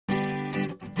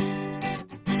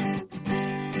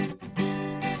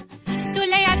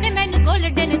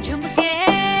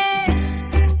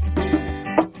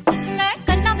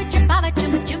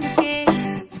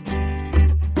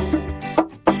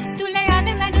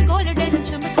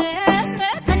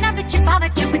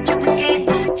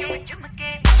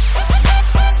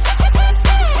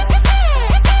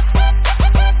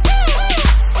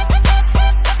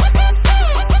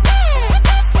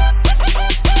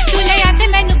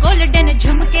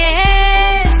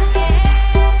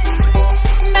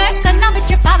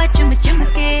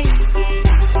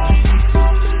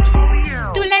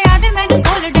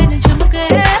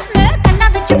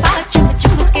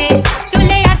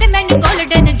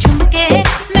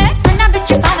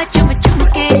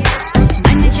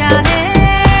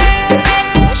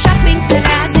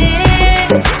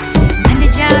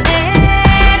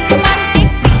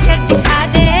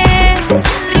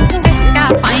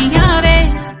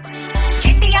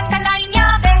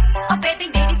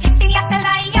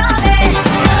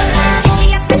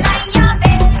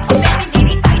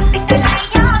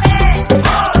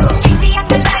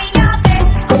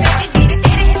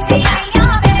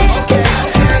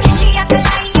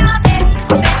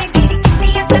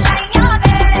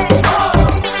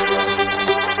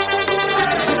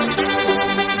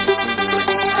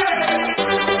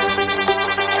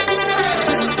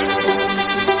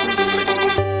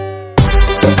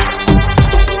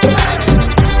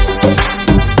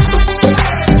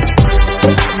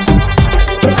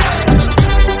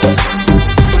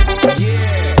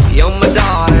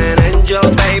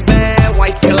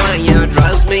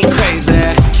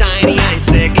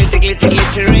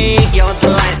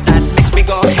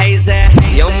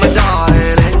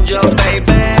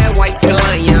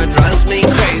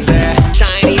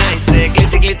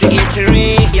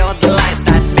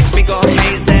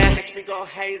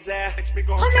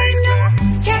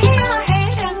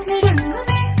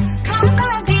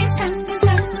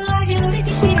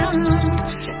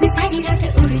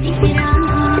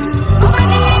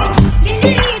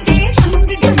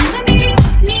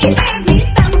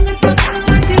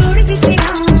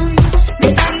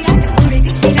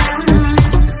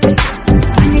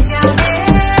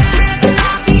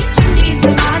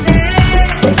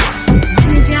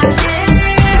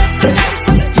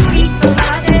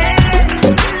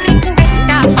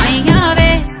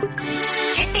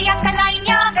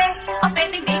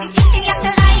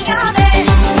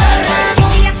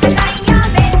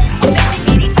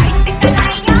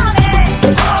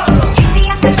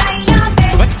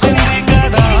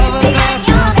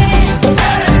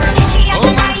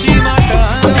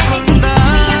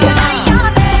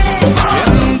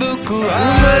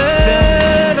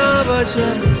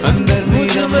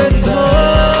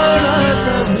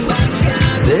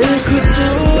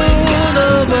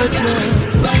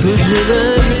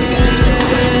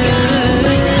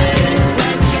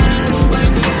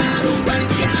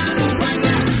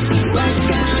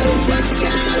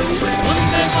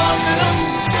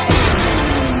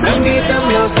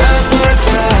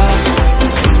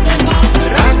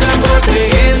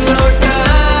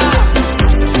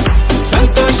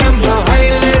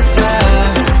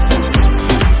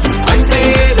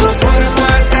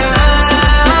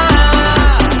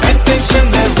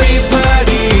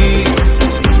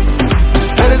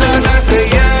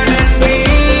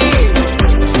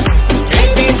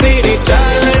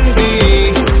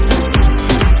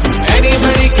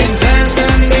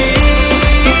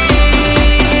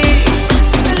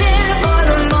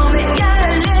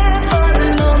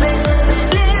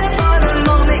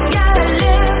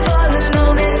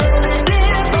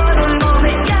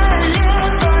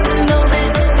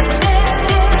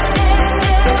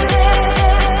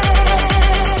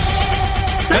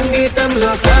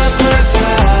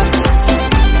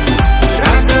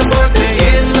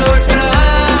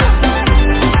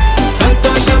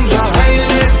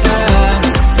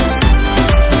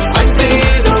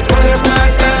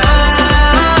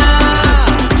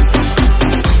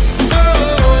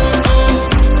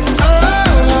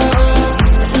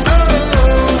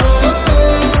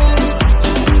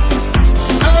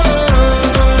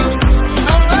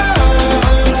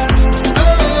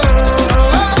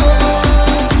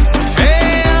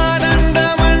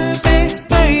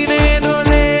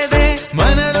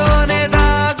మనలో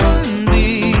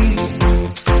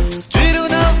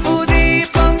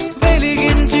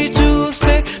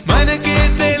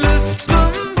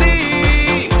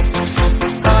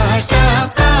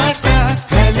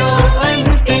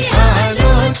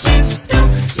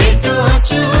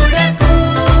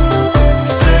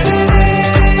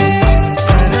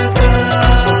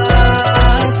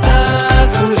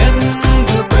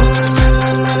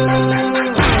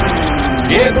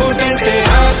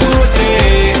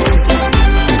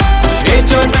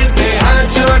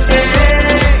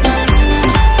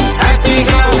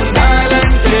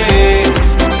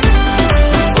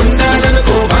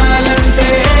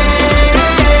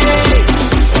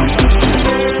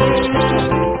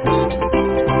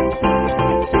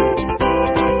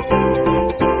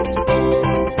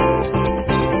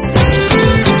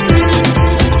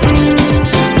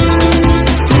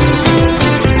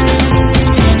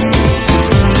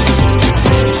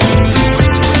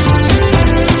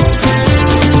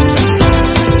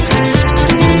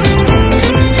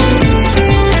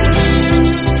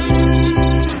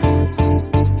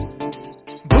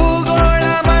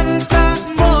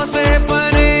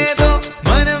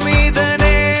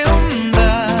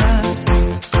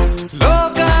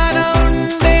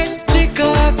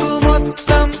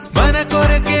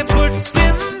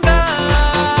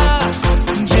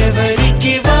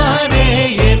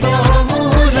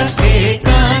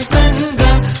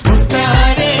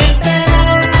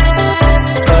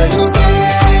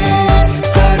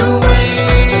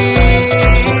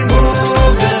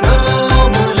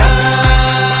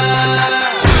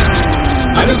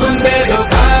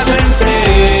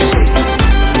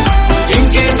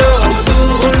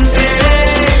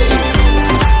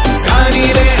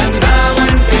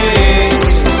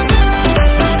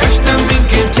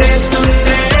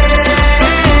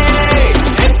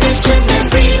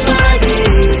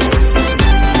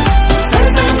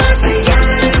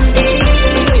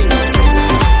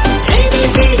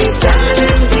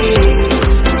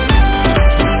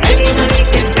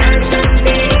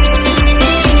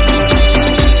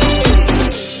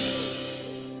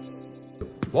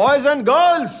Boys and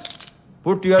girls,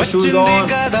 put your shoes on.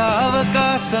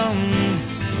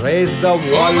 Raise the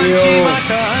volume.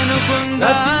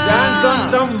 Let's dance on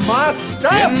some mass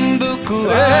stuff.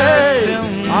 Hey,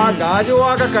 aa gaaju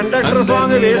vaaka conductor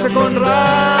song vesukondra.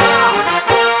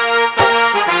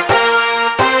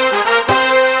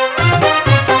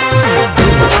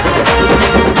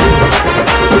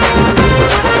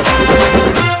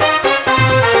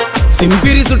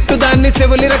 సింపిరి సుట్టుదాన్ని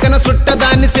సెవలి రకన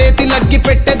సుట్టదాన్ని సేతి లగ్గి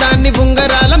పెట్టేదాన్ని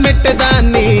ఉంగరాల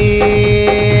మెట్టేదాన్ని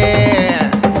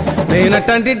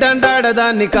నేనటంటి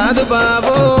డండాడదాన్ని కాదు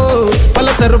బాబో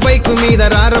Pulsar bike మీద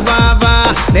రార బాబా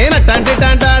నేనటంటి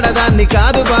డండాడదాన్ని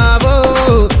కాదు బాబో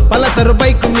Pulsar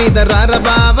bike మీద రార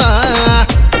బాబా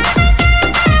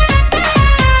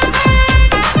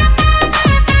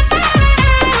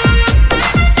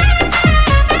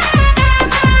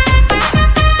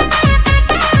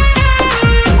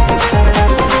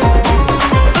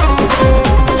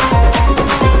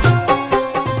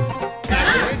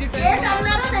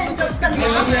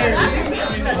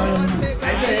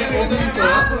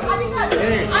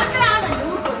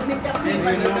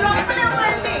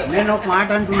నేను ఒక మాట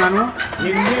అంటున్నాను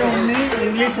హిందీ ఉంది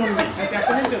ఇంగ్లీష్ ఉంది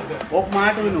ఒక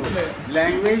మాట విను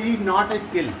language is not a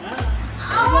skill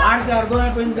వాడికి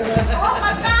అర్థమైపోయింది కదా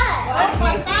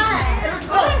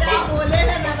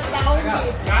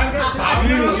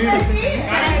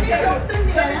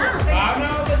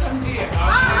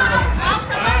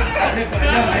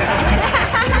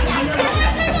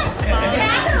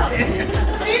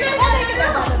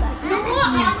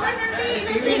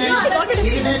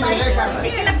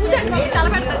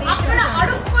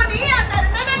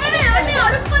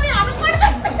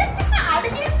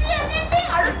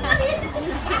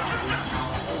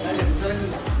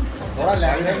थोड़ा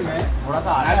लैंग्वेज में थोड़ा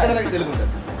सा तेलुगु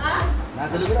ना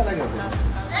तेलुगु అలాగే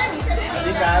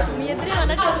అది కాదు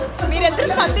మీరెందుకు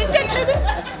స్పందించట్లేదు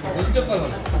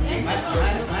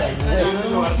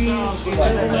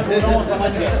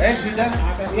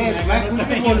मैं कुछ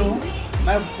भी बोलूं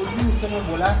मैं कुछ भी उस समय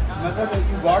बोला मतलब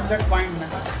यू गॉट दैट पॉइंट ना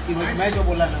कि मैं जो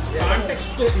बोला ना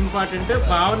कॉन्टेक्स्ट इंपॉर्टेंट है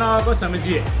भावना को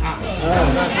समझिए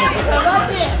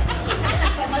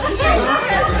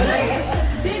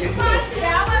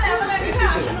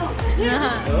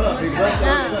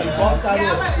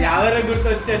ఎవరు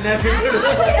గుర్తొచ్చా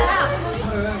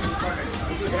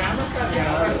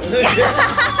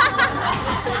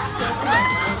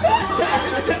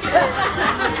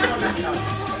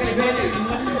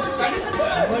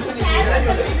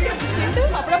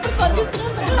అప్పుడప్పుడు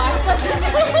స్పందిస్తున్నాం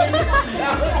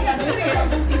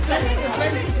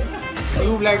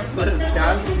ट्यूबलाइट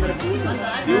श्याम सुंदर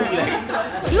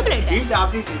ट्यूबलाइट हिट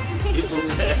आपकी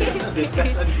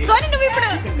సోని నువ్వు ఇప్పుడు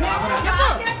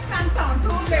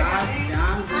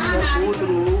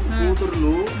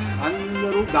కూతుర్లు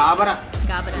అందరూ గాబరా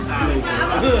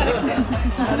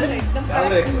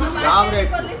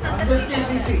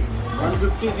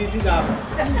 150 cc గాబరా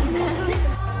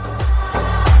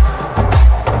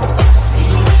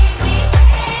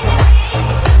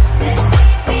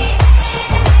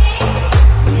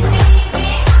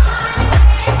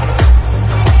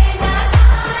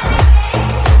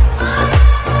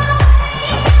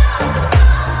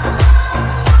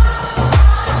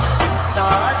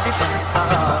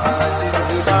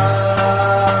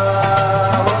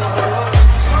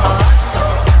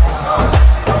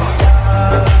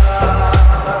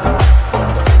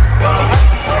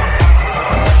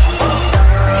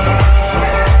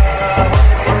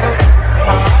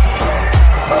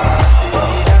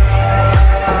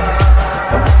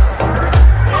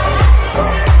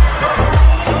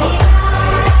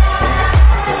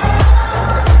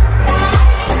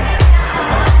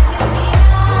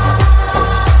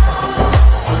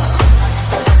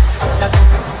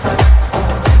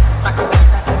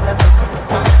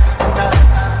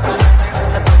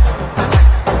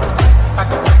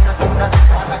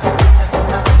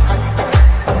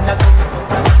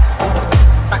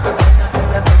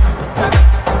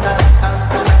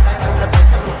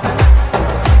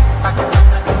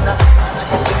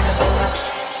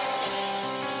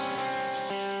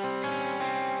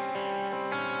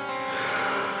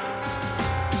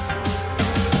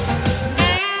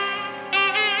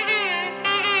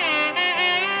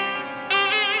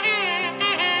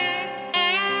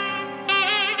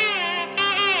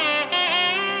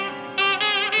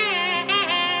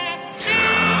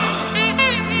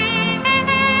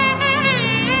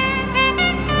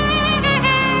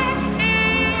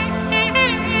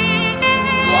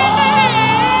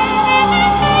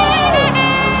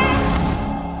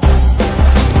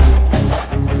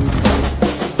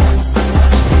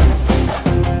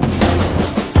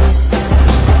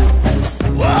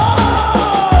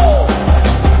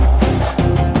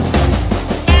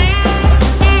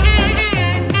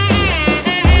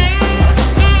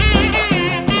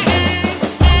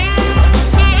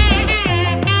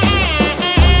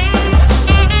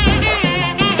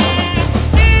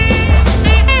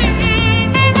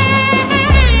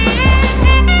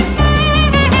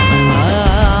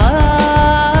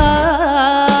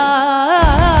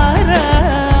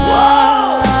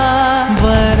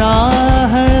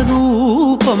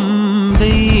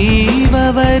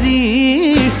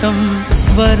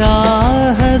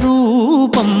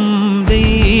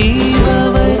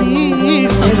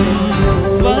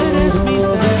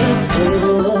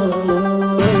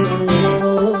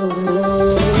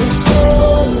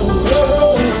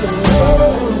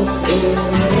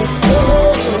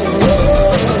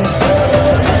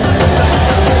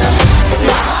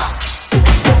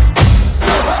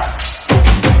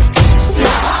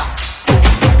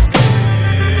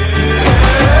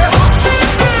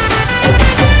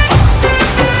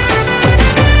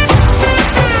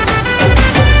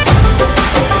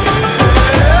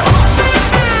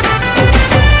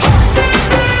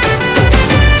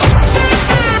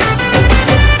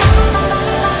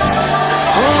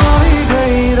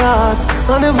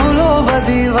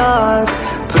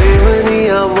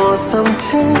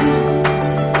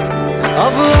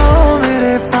अब आओ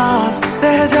मेरे पास,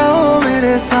 रह जाओ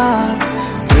मेरे साथ,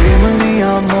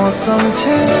 प्रेमनिया मौसम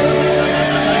छे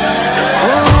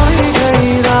होई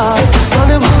गई रात,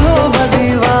 मन भूलो बदी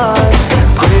बात,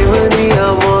 प्रेमनिया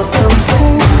मौसम छे।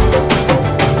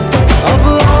 अब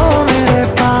आओ मेरे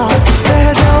पास,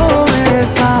 रह जाओ मेरे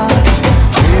साथ,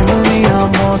 प्रेमनिया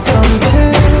मौसम छे।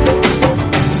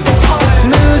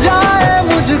 मिल जाए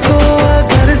मुझको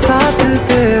अगर साथ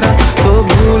तेरा, तो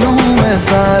भूलूं मैं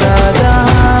सारा जहां।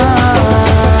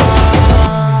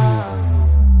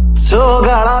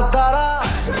 सोगाड़ा तारा,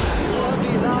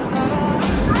 चबीला तारा,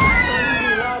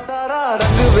 रंगीला तारा,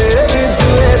 रंग बेर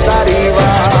जुए तारी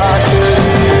बात।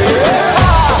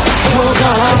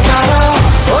 सोगाड़ा तारा,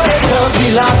 ओए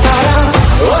चबीला तारा।